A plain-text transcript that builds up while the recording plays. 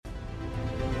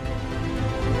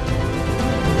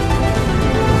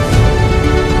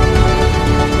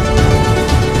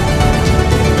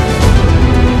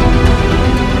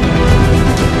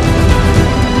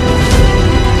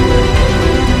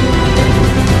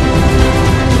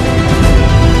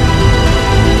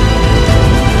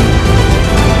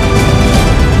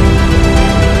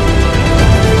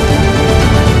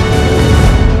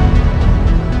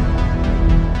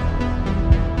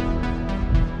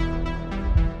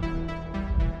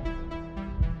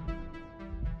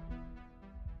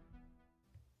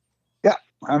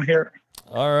I'm here.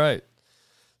 All right.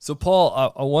 So,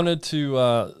 Paul, I wanted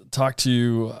to talk to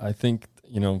you. I think,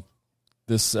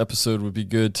 this episode would be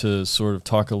good to sort of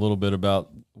talk a little bit about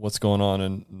what's going on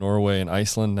in Norway and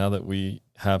Iceland now that we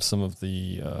have some of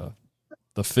the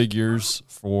figures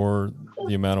for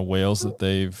the amount of whales that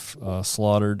they've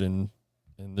slaughtered in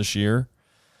this year.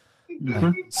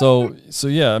 Mhm. So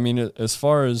yeah, I mean, as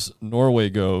far as Norway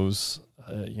goes,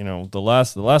 the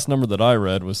last number that I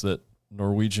read was that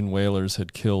Norwegian whalers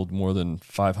had killed more than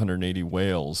 580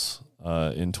 whales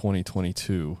in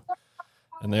 2022,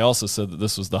 and they also said that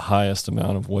this was the highest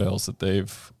amount of whales that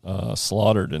they've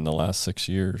slaughtered in the last 6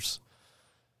 years.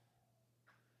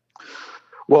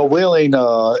 Well, whaling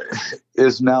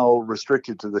is now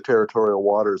restricted to the territorial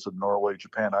waters of Norway,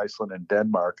 Japan, Iceland, and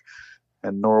Denmark.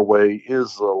 And Norway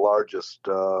is the largest,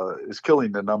 is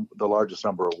killing the largest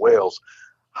number of whales.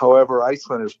 However,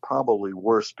 Iceland is probably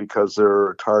worse because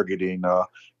they're targeting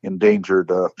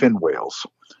endangered fin whales,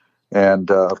 and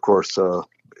of course,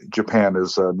 Japan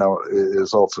is now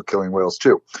is also killing whales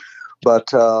too.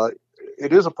 But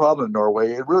it is a problem in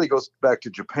Norway. It really goes back to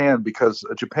Japan because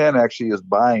Japan actually is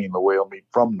buying the whale meat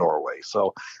from Norway.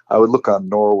 So I would look on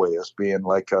Norway as being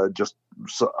like just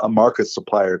a market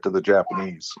supplier to the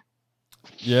Japanese.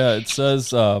 Yeah, it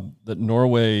says that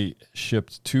Norway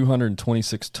shipped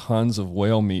 226 tons of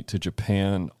whale meat to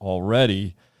Japan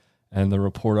already, and the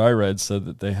report I read said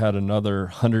that they had another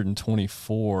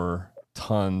 124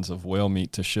 tons of whale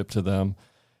meat to ship to them,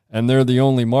 and they're the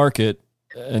only market.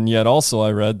 And yet, also,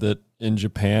 I read that in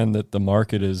Japan that the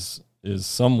market is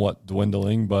somewhat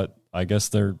dwindling, but I guess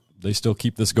they still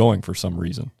keep this going for some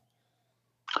reason.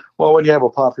 Well, when you have a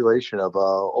population of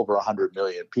over 100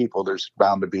 million people, there's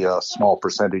bound to be a small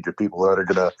percentage of people that are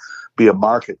going to be a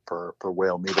market for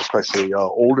whale meat, especially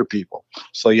older people.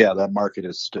 So, yeah, that market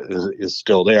is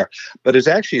still there, but it's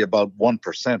actually about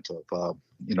 1% of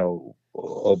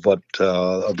of what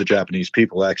of the Japanese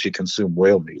people actually consume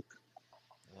whale meat.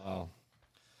 Wow.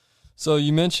 So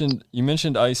you mentioned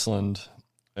Iceland,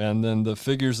 and then the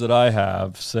figures that I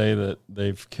have say that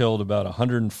they've killed about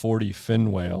 140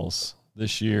 fin whales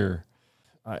this year.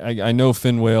 I know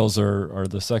fin whales are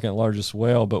the second largest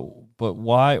whale, but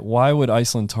why would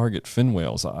Iceland target fin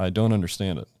whales? I don't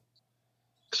understand it.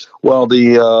 Well,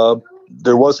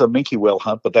 there was a minke whale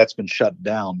hunt, but that's been shut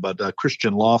down. But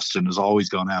Christian Lofsson has always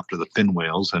gone after the fin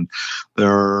whales, and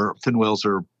fin whales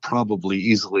are probably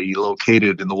easily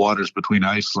located in the waters between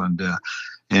Iceland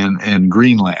and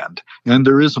Greenland. And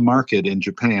there is a market in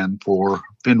Japan for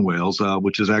fin whales,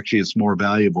 which is actually it's more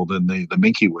valuable than the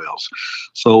minke whales.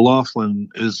 So Lofsson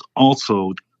is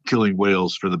also killing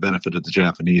whales for the benefit of the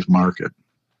Japanese market.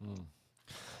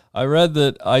 I read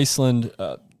that Iceland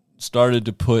started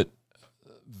to put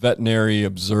veterinary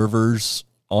observers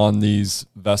on these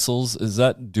vessels. Is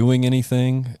that doing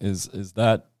anything? Is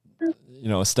that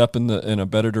a step in a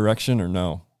better direction, or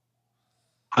no?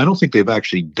 I don't think they've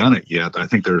actually done it yet. I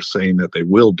think they're saying that they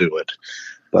will do it.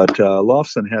 But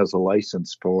Lofsson has a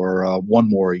license for one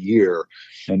more year,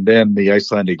 and then the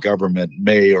Icelandic government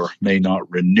may or may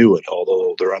not renew it,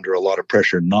 although they're under a lot of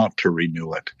pressure not to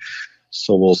renew it.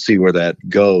 So we'll see where that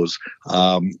goes.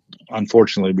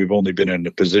 Unfortunately, we've only been in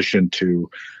a position to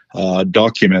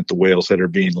document the whales that are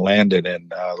being landed in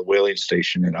the whaling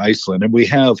station in Iceland. And we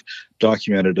have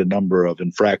documented a number of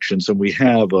infractions, and we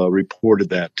have reported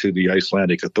that to the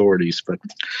Icelandic authorities, but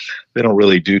they don't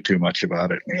really do too much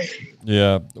about it.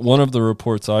 Yeah. One of the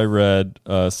reports I read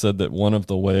said that one of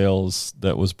the whales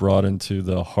that was brought into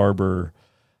the harbor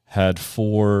had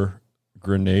 4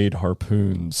 grenade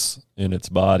harpoons in its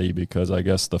body because I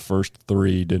guess the first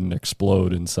 3 didn't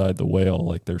explode inside the whale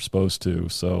like they're supposed to.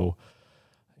 So,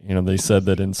 they said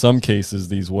that in some cases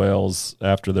these whales,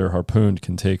 after they're harpooned,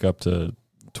 can take up to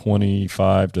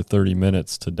 25 to 30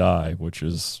 minutes to die, which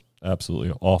is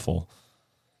absolutely awful.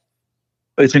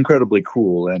 It's incredibly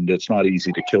cruel, and it's not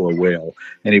easy to kill a whale.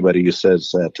 Anybody who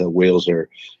says that whales are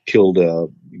killed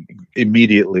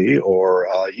immediately or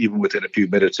even within a few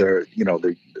minutes,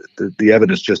 the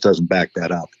evidence just doesn't back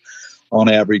that up. On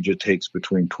average, it takes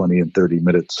between 20 and 30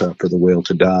 minutes for the whale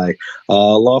to die.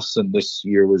 Lofsson this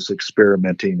year was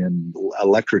experimenting in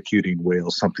electrocuting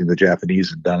whales, something the Japanese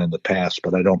had done in the past,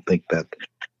 but I don't think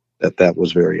that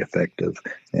was very effective.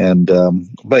 And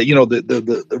but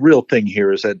the real thing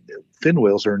here is that fin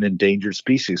whales are an endangered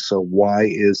species. So why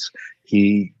is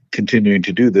he continuing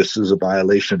to do this? Is a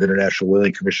violation of International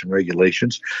Whaling Commission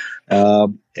regulations,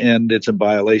 and it's a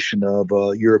violation of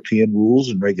European rules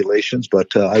and regulations.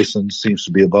 But Iceland seems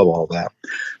to be above all that.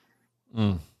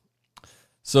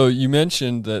 So you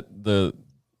mentioned that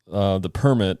the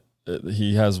permit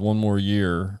he has one more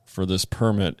year for this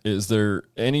permit. Is there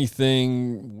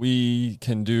anything we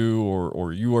can do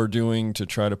or you are doing to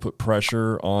try to put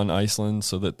pressure on Iceland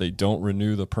so that they don't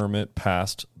renew the permit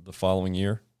past the following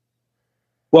year?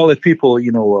 Well, if people,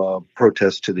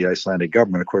 protest to the Icelandic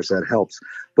government, of course, that helps.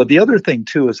 But the other thing,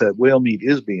 too, is that whale meat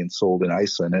is being sold in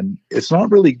Iceland, and it's not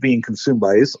really being consumed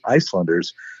by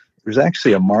Icelanders. There's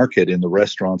actually a market in the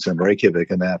restaurants in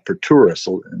Reykjavik and that for tourists.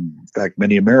 In fact,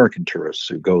 many American tourists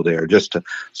who go there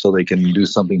so they can do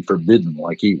something forbidden,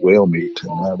 like eat whale meat.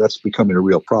 And that's becoming a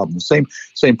real problem. The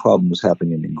same problem is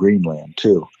happening in Greenland,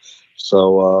 too.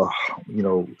 So,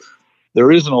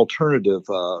 there is an alternative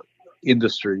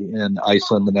industry in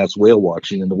Iceland, and that's whale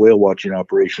watching. And the whale watching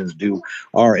operations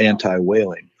are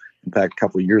anti-whaling. In fact, a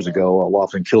couple of years ago, a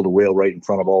Laughlin killed a whale right in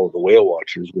front of all of the whale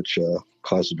watchers, which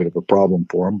caused a bit of a problem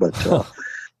for him. But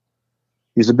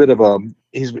he's a bit of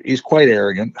he's quite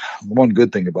arrogant. One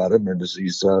good thing about him is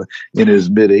he's in his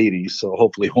mid-80s, so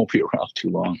hopefully he won't be around too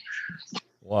long.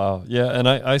 Wow. Yeah. And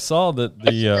I saw that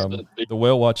the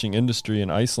whale watching industry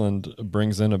in Iceland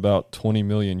brings in about 20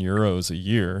 million euros a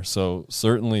year. So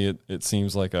certainly it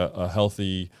seems like a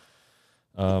healthy,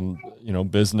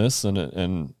 business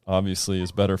and obviously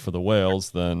is better for the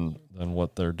whales than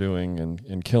what they're doing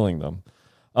and killing them.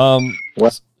 Well,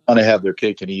 want to have their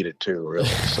cake and eat it too, really.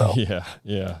 So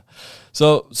yeah.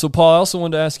 So Paul, I also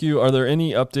wanted to ask you, are there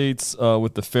any updates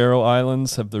with the Faroe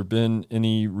Islands? Have there been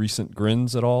any recent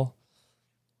grins at all?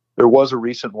 There was a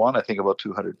recent one. I think about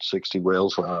 260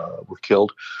 whales were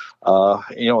killed.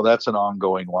 That's an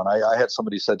ongoing one. I had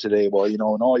somebody said today, well, in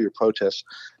all your protests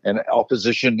and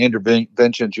opposition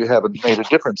interventions, you haven't made a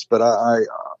difference. But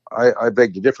I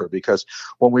beg to differ, because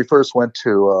when we first went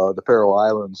to the Faroe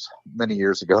Islands many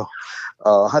years ago,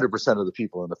 100% of the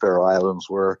people in the Faroe Islands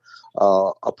were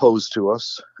opposed to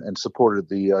us and supported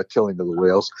the killing of the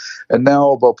whales. And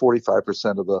now about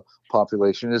 45% of the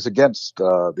population is against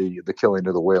the killing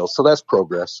of the whales. So that's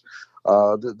progress.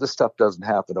 This stuff doesn't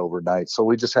happen overnight, so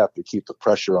we just have to keep the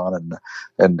pressure on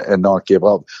and not give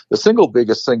up. The single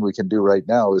biggest thing we can do right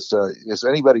now is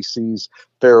anybody sees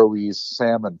Faroese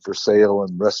salmon for sale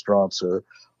in restaurants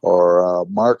or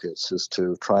markets, is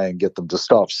to try and get them to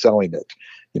stop selling it.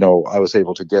 I was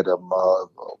able to get them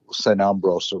St.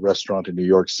 Ambrose, a restaurant in New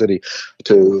York City,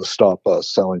 to stop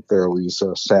selling Faroese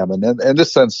salmon. And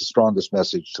this sends the strongest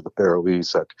message to the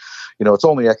Faroese that, it's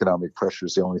only economic pressure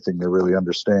is the only thing they really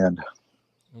understand.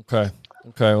 Okay.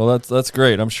 Well, that's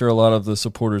great. I'm sure a lot of the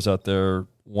supporters out there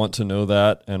want to know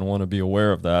that and want to be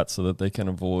aware of that so that they can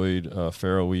avoid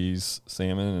Faroese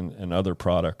salmon and other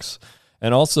products.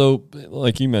 And also,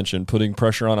 like you mentioned, putting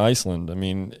pressure on Iceland. I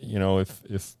mean,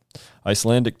 if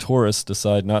Icelandic tourists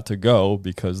decide not to go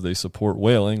because they support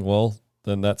whaling, well,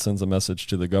 then that sends a message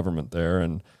to the government there,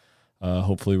 and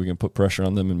hopefully we can put pressure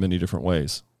on them in many different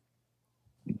ways.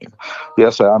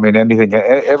 Yes, I mean,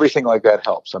 everything like that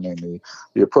helps. I mean,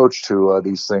 the approach to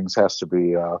these things has to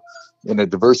be in a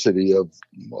diversity of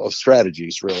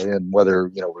strategies, really, and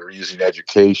whether we're using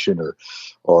education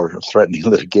or threatening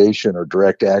litigation or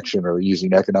direct action or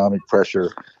using economic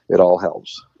pressure, it all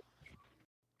helps.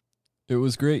 It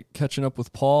was great catching up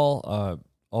with Paul.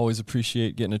 Always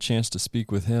appreciate getting a chance to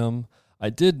speak with him.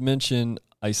 I did mention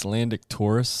Icelandic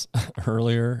tourists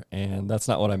earlier, and that's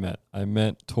not what I meant. I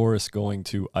meant tourists going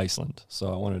to Iceland,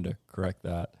 so I wanted to correct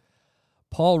that.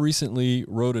 Paul recently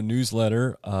wrote a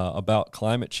newsletter about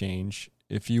climate change.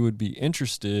 If you would be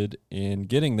interested in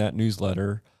getting that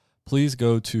newsletter, please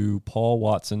go to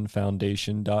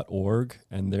paulwatsonfoundation.org,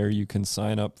 and there you can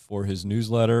sign up for his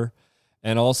newsletter.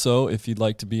 And also, if you'd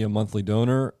like to be a monthly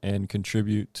donor and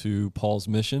contribute to Paul's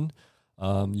mission,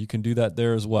 you can do that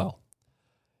there as well.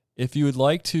 If you would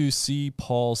like to see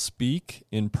Paul speak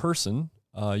in person,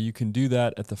 you can do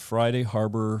that at the Friday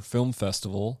Harbor Film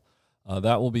Festival.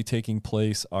 That will be taking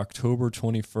place October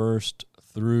 21st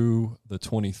through the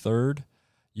 23rd.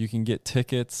 You can get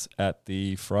tickets at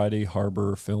the Friday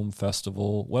Harbor Film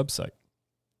Festival website.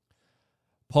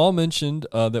 Paul mentioned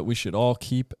that we should all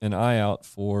keep an eye out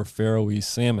for Faroese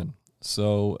salmon.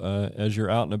 So as you're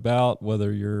out and about,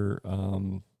 whether you're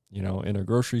in a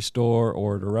grocery store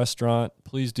or at a restaurant,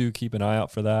 please do keep an eye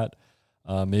out for that.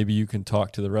 Maybe you can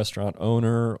talk to the restaurant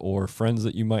owner or friends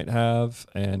that you might have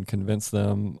and convince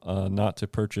them not to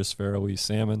purchase Faroese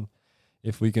salmon.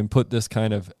 If we can put this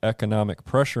kind of economic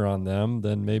pressure on them,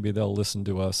 then maybe they'll listen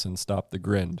to us and stop the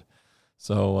grind.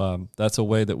 So that's a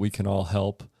way that we can all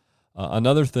help.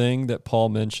 Another thing that Paul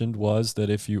mentioned was that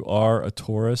if you are a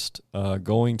tourist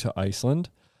going to Iceland,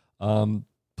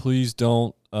 please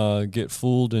don't get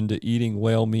fooled into eating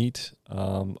whale meat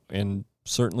and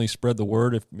certainly spread the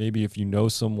word. If you know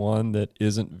someone that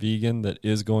isn't vegan that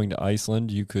is going to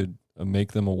Iceland, you could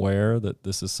make them aware that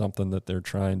this is something that they're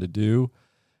trying to do,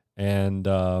 and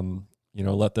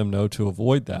let them know to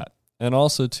avoid that, and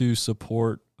also to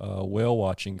support whale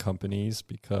watching companies,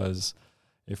 because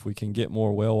if we can get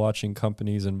more whale watching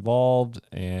companies involved,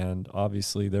 and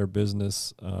obviously their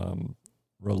business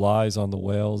relies on the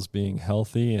whales being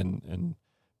healthy and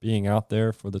being out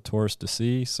there for the tourists to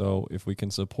see. So if we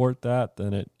can support that,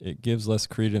 then it gives less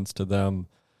credence to them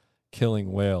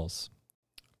killing whales.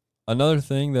 Another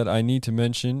thing that I need to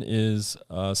mention is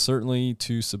certainly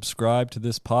to subscribe to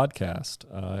this podcast.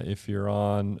 If you're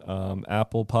on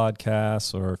Apple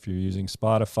Podcasts, or if you're using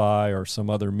Spotify or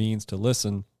some other means to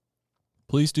listen,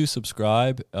 please do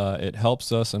subscribe. It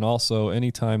helps us. And also,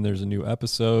 anytime there's a new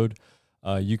episode,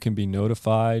 you can be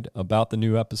notified about the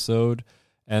new episode.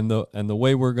 And the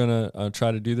way we're going to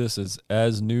try to do this is,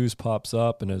 as news pops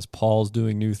up and as Paul's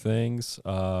doing new things,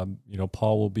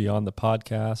 Paul will be on the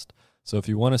podcast. So if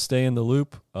you want to stay in the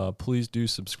loop, please do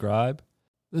subscribe.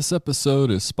 This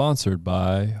episode is sponsored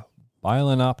by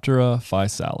Balaenoptera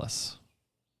physalis.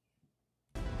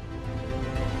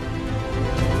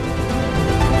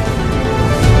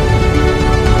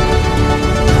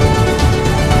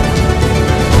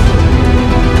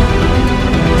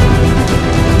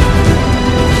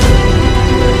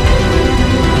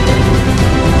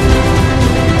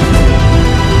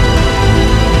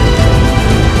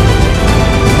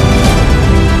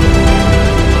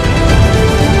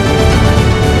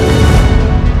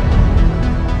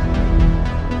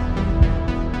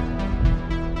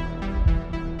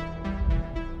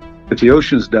 If the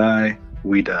oceans die,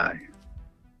 we die.